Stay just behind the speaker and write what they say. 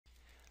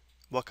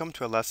Welcome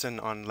to a lesson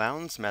on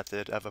Lowndes'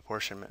 method of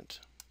apportionment.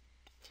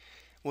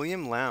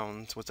 William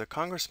Lowndes was a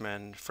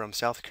congressman from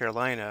South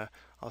Carolina,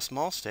 a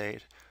small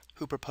state,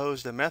 who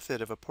proposed a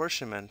method of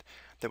apportionment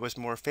that was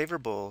more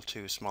favorable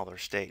to smaller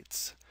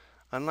states.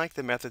 Unlike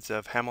the methods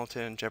of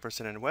Hamilton,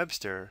 Jefferson, and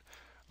Webster,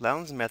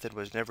 Lowndes' method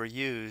was never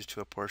used to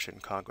apportion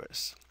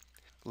Congress.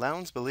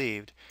 Lowndes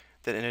believed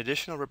that an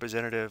additional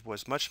representative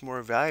was much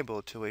more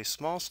valuable to a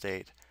small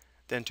state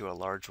than to a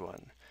large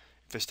one.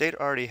 If a state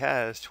already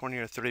has 20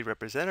 or 30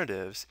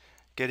 representatives,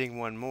 getting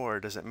one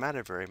more doesn't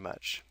matter very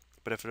much.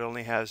 But if it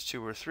only has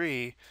 2 or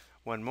 3,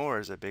 one more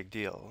is a big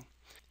deal.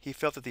 He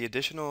felt that the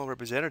additional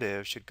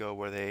representatives should go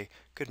where they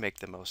could make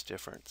the most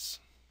difference.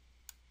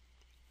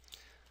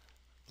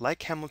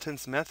 Like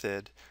Hamilton's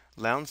method,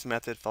 Lowndes'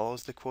 method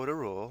follows the quota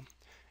rule.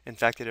 In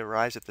fact, it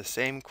arrives at the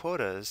same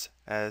quotas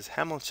as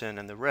Hamilton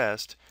and the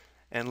rest,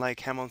 and like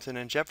Hamilton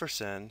and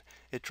Jefferson,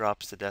 it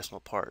drops the decimal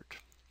part.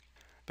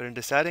 But in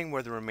deciding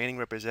where the remaining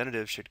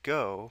representatives should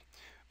go,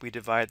 we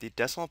divide the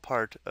decimal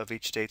part of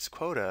each state's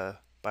quota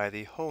by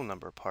the whole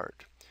number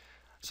part,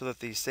 so that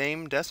the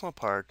same decimal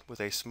part with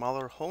a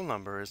smaller whole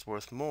number is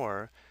worth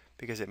more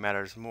because it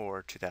matters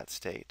more to that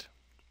state.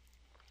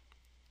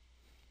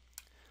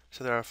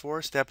 So there are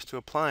 4 steps to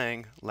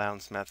applying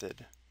Lowndes'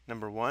 method.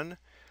 Number 1,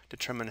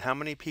 determine how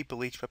many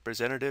people each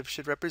representative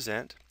should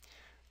represent.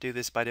 Do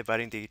this by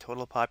dividing the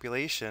total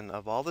population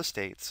of all the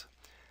states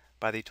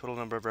by the total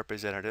number of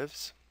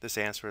representatives. This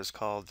answer is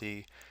called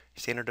the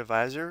standard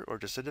divisor or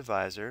just a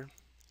divisor.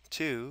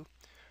 2,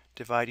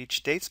 divide each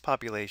state's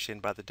population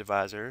by the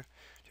divisor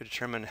to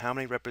determine how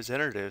many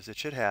representatives it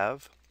should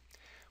have.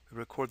 We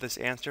record this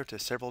answer to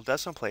several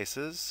decimal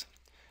places,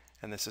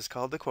 and this is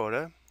called the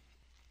quota.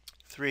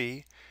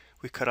 3,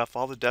 we cut off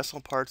all the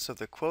decimal parts of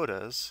the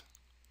quotas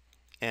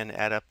and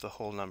add up the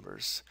whole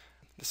numbers.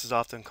 This is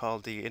often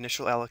called the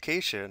initial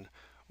allocation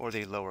or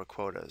the lower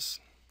quotas.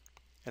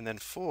 And then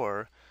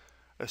 4,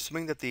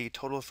 assuming that the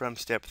total from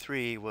step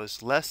 3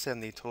 was less than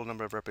the total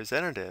number of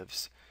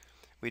representatives,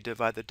 we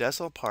divide the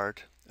decimal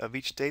part of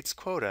each state's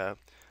quota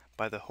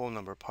by the whole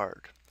number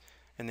part.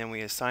 And then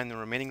we assign the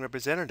remaining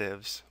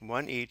representatives,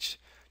 1 each,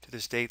 to the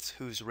states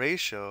whose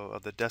ratio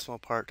of the decimal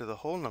part to the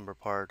whole number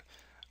part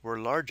were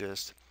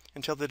largest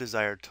until the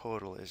desired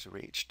total is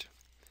reached.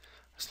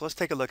 So let's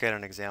take a look at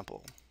an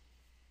example.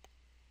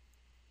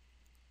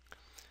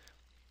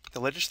 The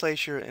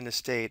legislature in a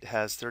state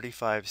has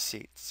 35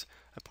 seats.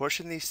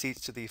 Apportion these seats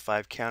to the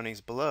 5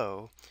 counties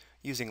below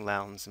using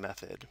Lowndes'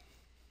 method.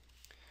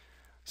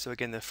 So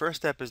again, the first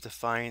step is to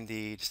find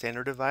the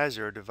standard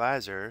divisor or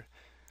divisor.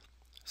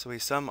 So we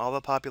sum all the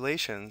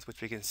populations,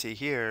 which we can see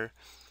here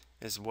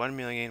is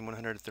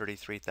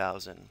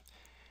 1,133,000.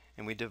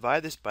 And we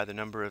divide this by the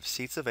number of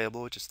seats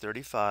available, which is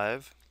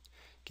 35,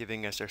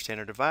 giving us our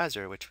standard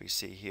divisor, which we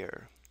see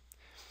here.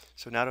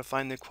 So now to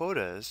find the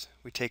quotas,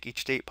 we take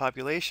each state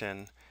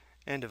population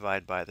and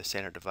divide by the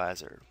standard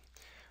divisor.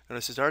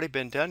 Notice it's already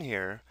been done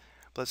here,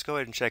 but let's go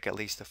ahead and check at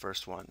least the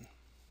first one.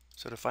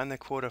 So to find the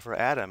quota for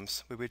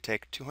Adams, we would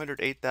take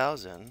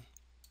 208,000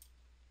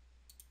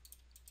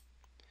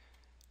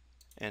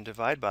 and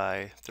divide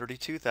by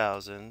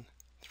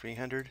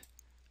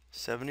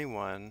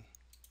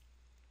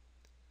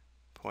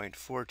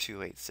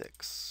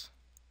 32,371.4286.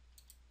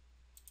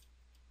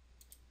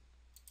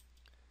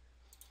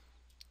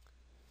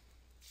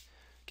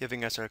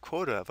 Giving us our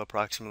quota of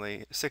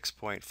approximately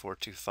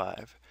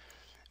 6.425.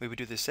 We would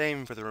do the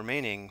same for the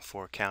remaining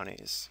 4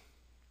 counties.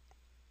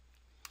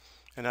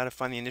 And now to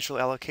find the initial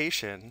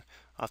allocation,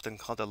 often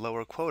called the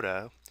lower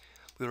quota,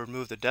 we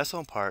remove the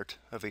decimal part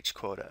of each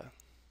quota,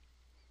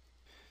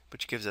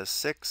 which gives us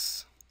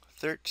 6,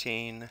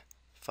 13,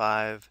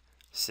 5,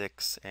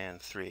 6,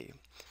 and 3.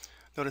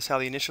 Notice how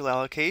the initial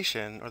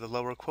allocation, or the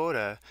lower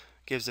quota,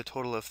 gives a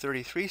total of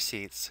 33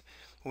 seats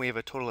when we have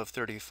a total of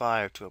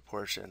 35 to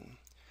apportion.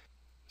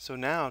 So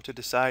now, to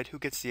decide who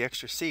gets the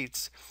extra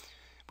seats,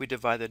 we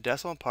divide the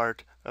decimal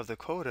part of the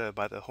quota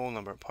by the whole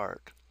number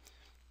part.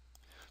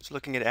 So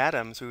looking at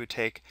Adams, we would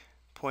take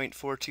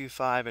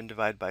 0.425 and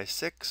divide by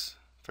 6.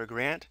 For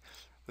Grant,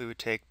 we would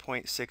take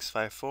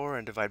 0.654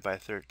 and divide by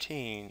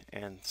 13,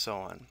 and so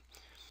on.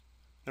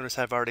 Notice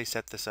I've already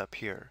set this up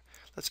here.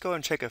 Let's go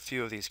and check a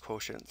few of these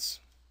quotients.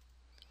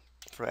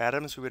 For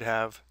Adams, we would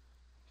have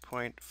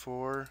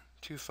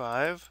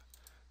 0.425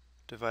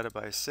 divided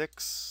by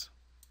 6,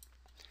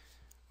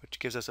 which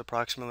gives us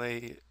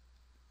approximately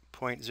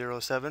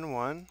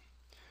 0.071.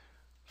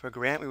 For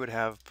Grant, we would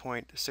have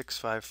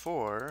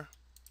 0.654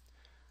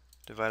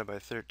 divided by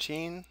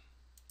 13,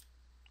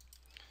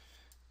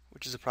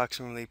 which is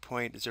approximately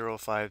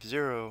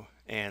 0.050,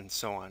 and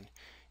so on.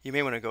 You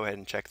may want to go ahead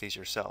and check these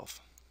yourself.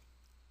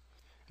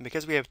 And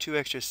because we have 2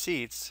 extra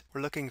seats,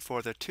 we're looking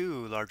for the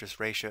 2 largest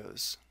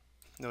ratios.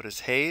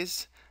 Notice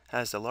Hayes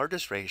has the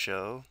largest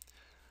ratio,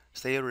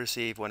 so they will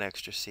receive 1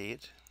 extra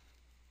seat.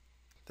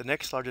 The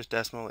next largest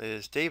decimal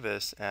is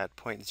Davis at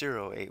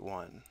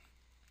 0.081.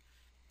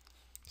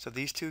 So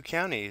these 2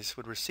 counties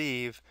would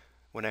receive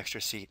 1 extra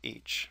seat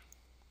each,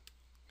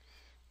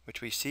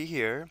 which we see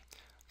here.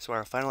 So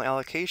our final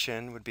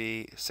allocation would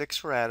be 6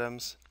 for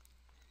Adams,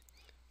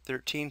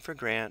 13 for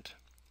Grant,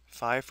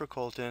 5 for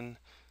Colton,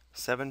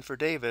 7 for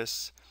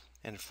Davis,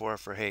 and 4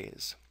 for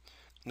Hayes.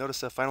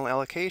 Notice the final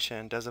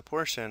allocation does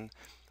apportion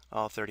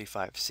all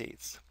 35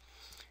 seats.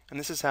 And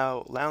this is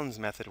how Lowndes'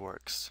 method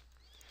works.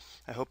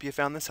 I hope you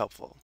found this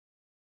helpful.